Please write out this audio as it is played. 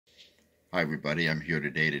Hi everybody, I'm here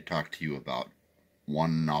today to talk to you about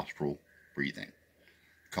one nostril breathing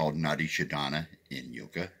called Nadi Shadana in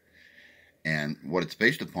yoga. And what it's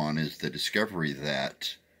based upon is the discovery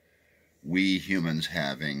that we humans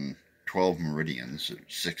having 12 meridians,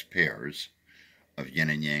 6 pairs of yin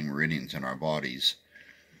and yang meridians in our bodies,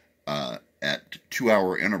 at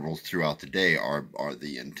 2-hour intervals throughout the day are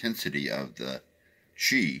the intensity of the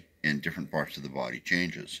chi in different parts of the body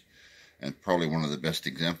changes. And probably one of the best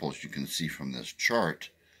examples you can see from this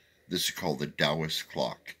chart, this is called the Taoist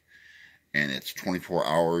clock. And it's 24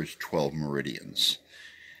 hours, 12 meridians.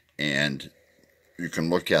 And you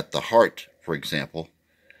can look at the heart, for example,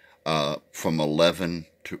 from 11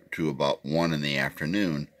 to about 1 in the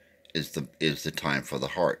afternoon is the time for the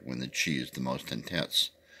heart, when the chi is the most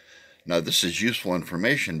intense. Now, this is useful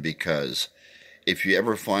information because if you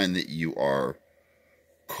ever find that you are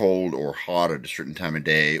cold or hot at a certain time of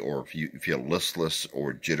day, or if you feel listless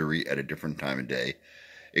or jittery at a different time of day,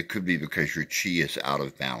 it could be because your chi is out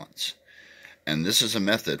of balance. And this is a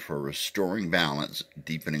method for restoring balance,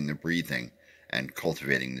 deepening the breathing, and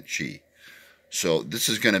cultivating the chi. So this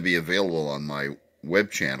is going to be available on my web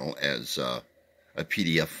channel as a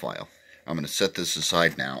PDF file. I'm going to set this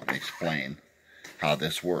aside now and explain how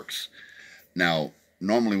this works. Now,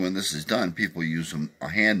 normally when this is done, people use a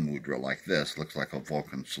hand mudra like this. Looks like a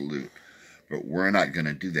Vulcan salute. But we're not going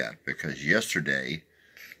to do that because yesterday,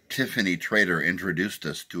 Tiffany Trader introduced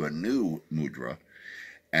us to a new mudra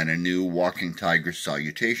and a new walking tiger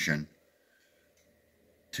salutation,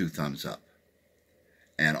 2 thumbs up.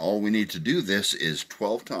 And all we need to do this is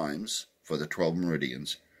 12 times for the 12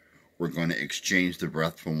 meridians. We're going to exchange the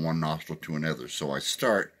breath from one nostril to another. So I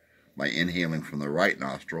start by inhaling from the right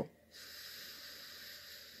nostril,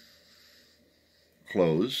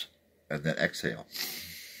 close, and then exhale.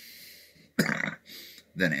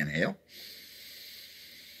 Then inhale,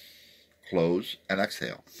 close, and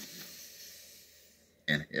exhale.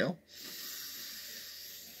 Inhale,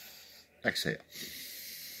 exhale.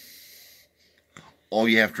 All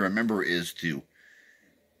you have to remember is to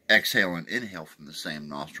exhale and inhale from the same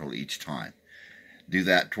nostril each time. Do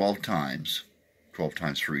that 12 times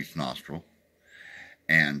for each nostril,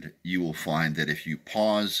 and you will find that if you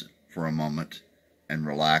pause for a moment and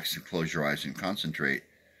relax and close your eyes and concentrate,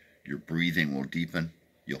 your breathing will deepen,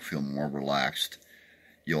 you'll feel more relaxed,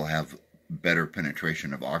 you'll have better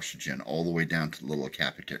penetration of oxygen all the way down to the little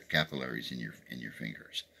capillaries in your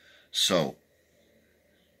fingers. So,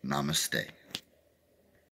 namaste.